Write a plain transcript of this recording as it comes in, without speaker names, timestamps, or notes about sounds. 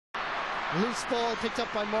Loose ball picked up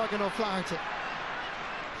by Morgan O'Flaherty.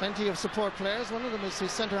 Plenty of support players. One of them is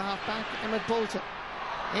his centre half back, Emmett Bolton.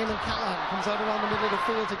 Eamon Callahan comes out around the middle of the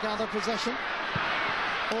field to gather possession.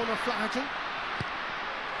 Owen O'Flaherty.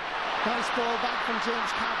 Nice ball back from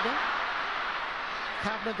James Kavanagh.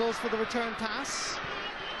 Kavanagh goes for the return pass.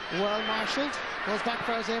 Well marshalled. Goes back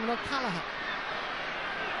for Eamon O'Callaghan.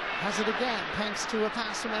 Has it again thanks to a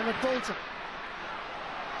pass from Emmett Bolton.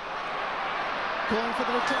 Going for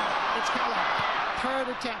the return. It's Callahan. Third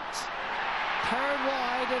attempt. Third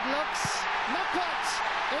wide. It looks. Not quite.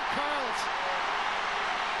 It curled.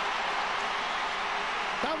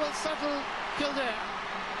 That will settle Kildare.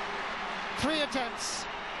 3 attempts.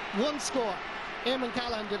 1 score. Eamon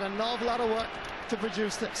Callahan did an awful lot of work to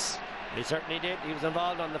produce this. He certainly did. He was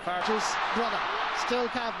involved on the far. His brother. Still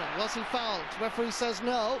Kavanagh. Was he fouled? Referee says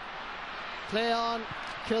no. Play on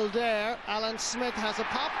Kildare. Alan Smith has a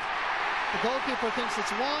pop. The goalkeeper thinks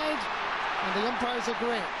it's wide, and the umpires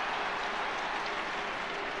agree.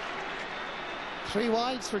 3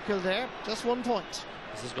 wides for Kildare, just 1 point.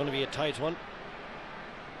 This is going to be a tight one.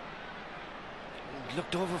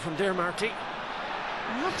 Looked over from there, Marty.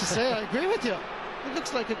 I have to say, I agree with you. It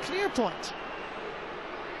looks like a clear point.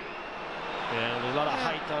 Yeah, there's a lot of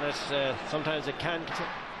height on it. Sometimes it can't.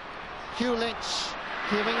 Hugh Lynch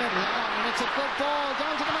giving it long, and it's a good ball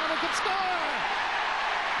down to the man who could score.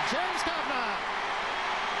 James Kavanagh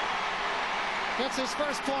gets his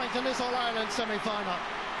first point in this All-Ireland semi-final.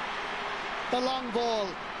 The long ball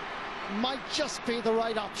might just be the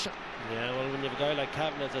right option. Yeah, well, when you have a guy like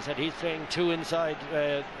Kavanagh, as I said, he's playing 2 inside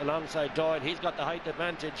alongside Doyle. He's got the height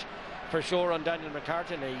advantage for sure on Daniel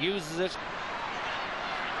McCartan. He uses it.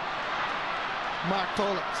 Mark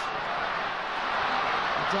Poland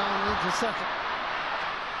down into second.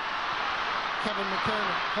 Kevin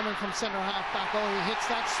McKernan coming from centre half back. Oh, he hits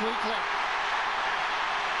that sweetly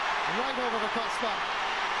right over the crossbar.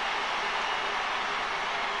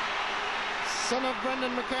 Son of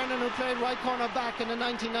Brendan McKernan, who played right corner back in the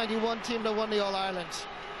 1991 team that won the All-Ireland.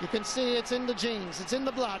 You can see it's in the genes, it's in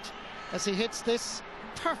the blood, as he hits this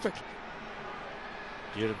perfectly.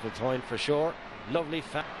 Beautiful point for sure. Lovely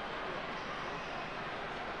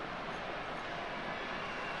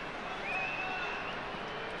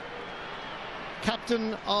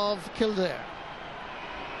Captain of Kildare,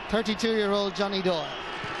 32-year-old Johnny Doyle.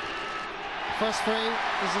 First free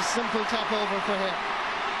is a simple tap over for him.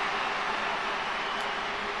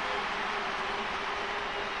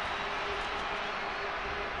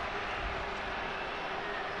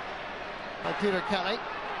 By Peter Kelly,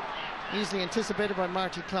 easily anticipated by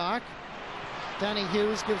Marty Clark. Danny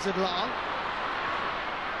Hughes gives it long.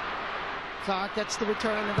 Clark gets the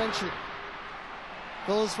return eventually.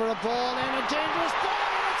 Goes for a ball in, a dangerous ball,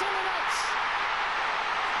 and it's in the net.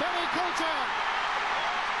 Barry Coulter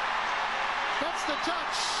gets the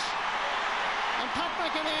touch, and Pat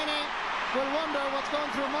McEnany will wonder what's going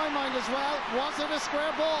through my mind as well. Was it a square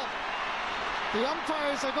ball? The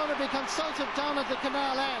umpires are going to be consulted down at the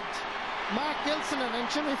canal end. Mark Gilsonan and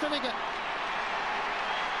Jimmy Finnegan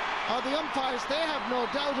are the umpires. They have no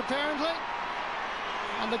doubt apparently,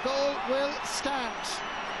 and the goal will stand.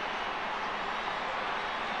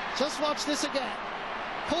 Just watch this again.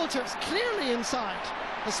 Coulter's clearly inside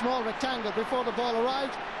the small rectangle before the ball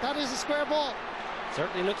arrived. That is a square ball.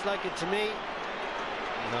 Certainly looks like it to me.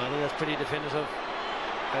 No, I think that's pretty definitive.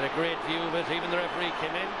 Had a great view of it. Even the referee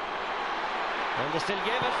came in, and they still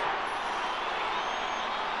gave it.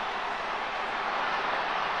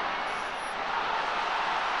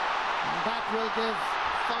 And that will give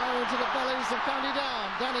fire into the bellies of County Down.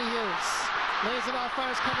 Danny Hughes lays it off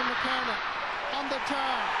first. Kevin McKernan on the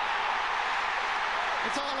turn.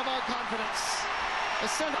 It's all about confidence.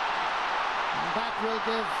 And that will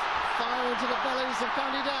give fire into the bellies of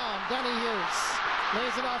County Down. Danny Hughes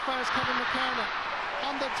lays it off first. Kevin McKernan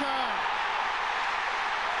on the turn.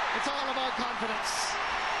 It's all about confidence.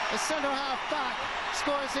 The centre half back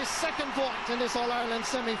scores his 2nd point in this All-Ireland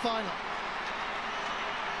semi-final.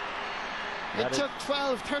 It took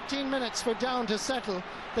 12-13 minutes for Down to settle.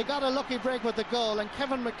 They got a lucky break with the goal, and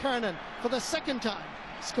Kevin McKernan, for the 2nd time,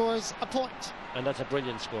 scores a point. And that's a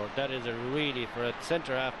brilliant score. That is a really, for a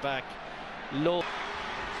centre half back, low.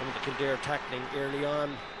 Some of the Kildare tackling early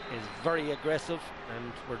on is very aggressive,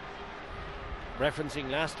 and we're referencing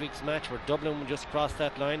last week's match where Dublin just crossed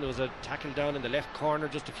that line. There was a tackle down in the left corner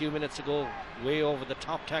just a few minutes ago, way over the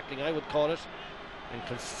top tackling, I would call it, and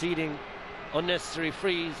conceding unnecessary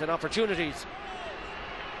frees and opportunities.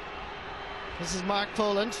 This is Mark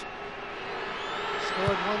Poland.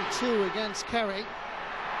 Scored 1-2 against Kerry.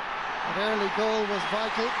 That early goal was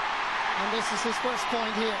vital, and this is his first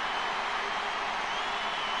point here.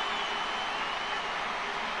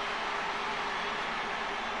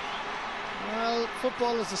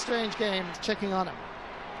 Football is a strange game. Checking on him.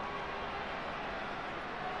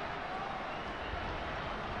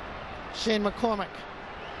 Shane McCormick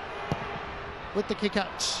with the kick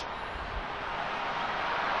out.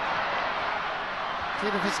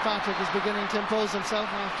 Peter Fitzpatrick is beginning to impose himself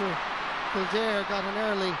after Kildare got an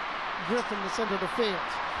early grip in the centre of the field.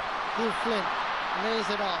 Hugh Flynn lays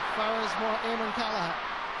it off. Fires more Eamon Callaghan.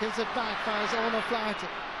 Gives it back. Fires Owen O'Flaherty.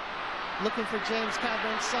 Looking for James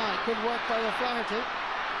Cadman inside. Good work by O'Flaherty.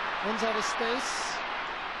 Runs out of space.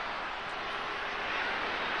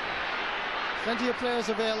 Plenty of players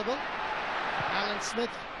available. Alan Smith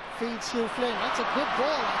feeds Hugh Flynn. That's a good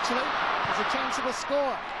ball, actually. There's a chance of a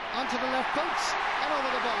score. Onto the left post and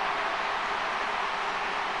over the ball.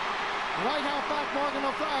 Right half back Morgan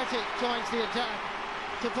O'Flaherty joins the attack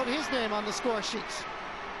to put his name on the score sheet.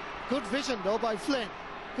 Good vision though by Flynn.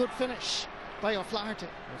 Good finish by O'Flaherty.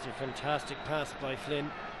 That's a fantastic pass by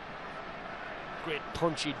Flynn. Great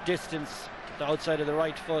punchy distance to the outside of the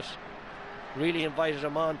right foot. Really invited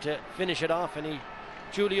him on to finish it off, and he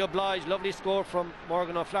duly obliged. Lovely score from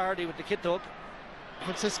Morgan O'Flaherty with the kit up.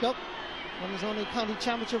 Francisco won his only county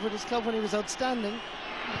championship with his club when he was outstanding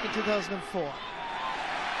back in 2004.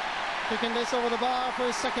 Picking this over the bar for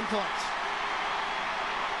his second point.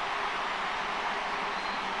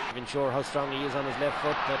 Not even sure how strong he is on his left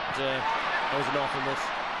foot, but that was an awful miss.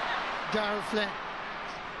 Darrell Flynn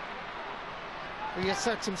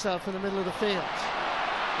reasserts himself in the middle of the field.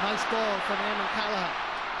 Nice ball from Eamon Callaghan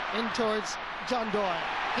in towards John Doyle.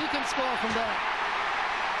 He can score from there.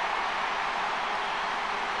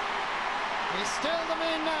 He's still the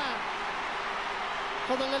main man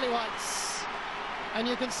for the Lily Whites, and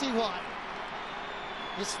you can see why.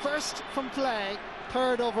 His first from play,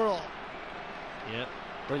 third overall. Yeah,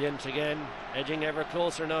 brilliant again, edging ever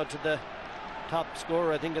closer now to the top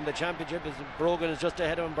scorer, I think, in the championship. As Brogan is just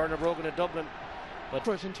ahead of him, Bernard Brogan of Dublin. But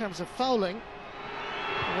in terms of fouling,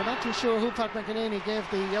 we're not too sure who Pat McEnany gave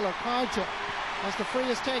the yellow card to, as the free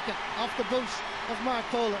is taken off the boot of Mark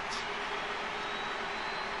Poland.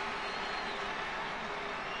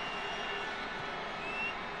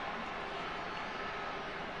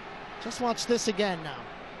 Just watch this again now.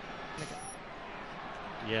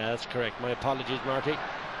 Yeah, that's correct. My apologies, Marty.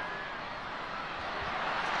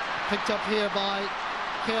 Picked up here by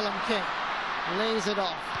Caelan King. Lays it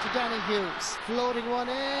off to Danny Hughes. Floating one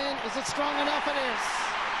in. Is it strong enough? It is.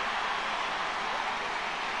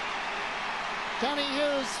 Danny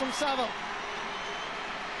Hughes from Saville.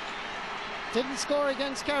 Didn't score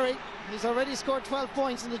against Kerry. He's already scored 12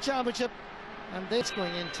 points in the championship. And this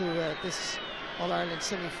going into this All-Ireland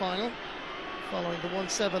semi-final, following the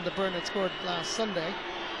 1-7 that Bernard scored last Sunday.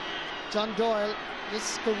 John Doyle,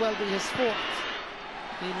 this could well be his fourth.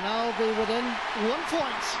 He'll now be within 1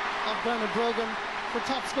 point of Bernard Brogan for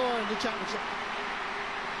top scorer in the championship.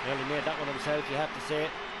 Well, he made that one himself, you have to say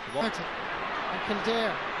it. And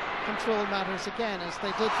Kildare control matters again, as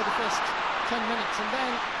they did for the first 10 minutes. And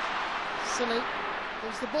then Silly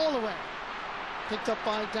gives the ball away. Picked up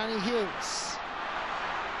by Danny Hughes.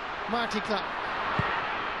 Marty Clark,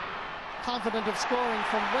 confident of scoring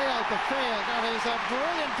from way out the field. That is a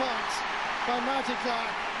brilliant point by Marty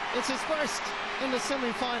Clark. It's his first in the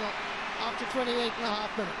semi-final after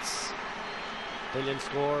 28.5 minutes. Brilliant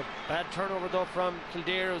score. Bad turnover though from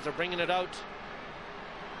Kildare as they're bringing it out.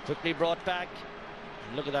 Quickly brought back.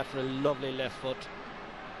 And look at that for a lovely left foot.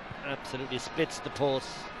 Absolutely splits the post.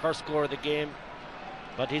 First score of the game.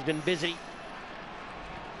 But he's been busy.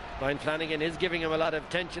 Brian Flanagan is giving him a lot of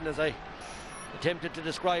attention, as I attempted to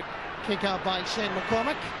describe. Kick out by Shane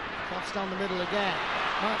McCormick. Drops down the middle again.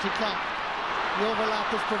 Marty Clark. The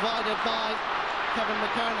overlap is provided by Kevin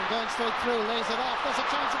McKernan. Going straight through. Lays it off. There's a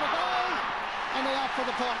chance of a goal. And they opt for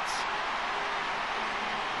the points.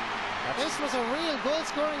 This was a real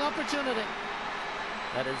goal-scoring opportunity.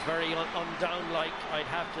 That is very undown-like, I'd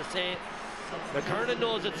have to say. McKernan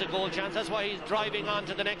knows it's a goal chance. That's why he's driving on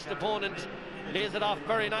to the next opponent. Lays it off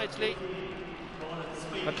very nicely.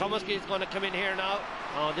 McComiskey is going to come in here now.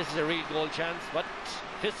 Oh, this is a real goal chance, but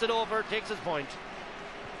fists it over, takes his point.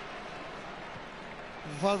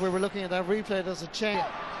 While we were looking at that replay, there's a change.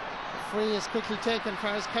 The free is quickly taken for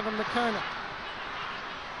Kevin McKernan.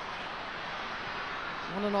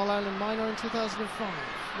 Won an All-Ireland minor in 2005.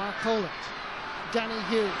 Mark Poland. Danny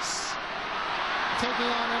Hughes taking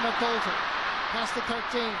on Emma Coulter. Past the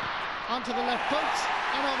 13. Onto the left foot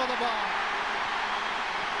and over the bar.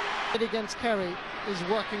 It against Kerry is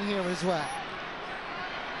working here as well.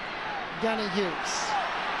 Danny Hughes.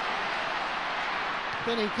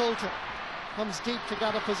 Benny Coulter comes deep to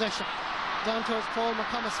gather possession. Down towards Paul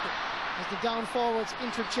McComiskey as the down forwards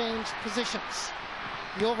interchange positions.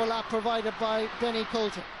 The overlap provided by Benny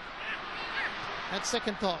Coulter. Had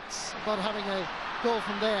second thoughts about having a goal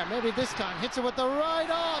from there. Maybe this time hits it with the right.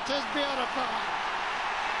 Oh, it is beautiful.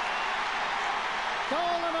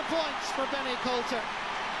 Goal and a point for Benny Coulter.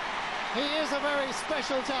 He is a very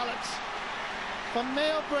special talent. From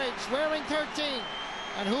Mayo Bridge, wearing 13.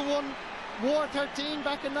 And who wore 13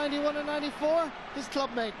 back in 91 and 94? His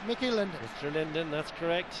clubmate, Mickey Linden. Mr. Linden, that's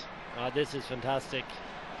correct. This is fantastic.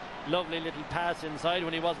 Lovely little pass inside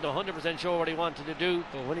when he wasn't 100% sure what he wanted to do.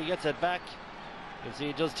 But when he gets it back, you'll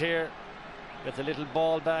see just here, gets a little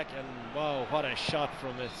ball back. And wow, what a shot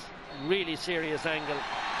from this really serious angle.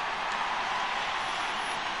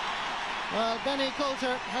 Well, Benny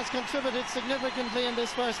Coulter has contributed significantly in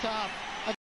this first half.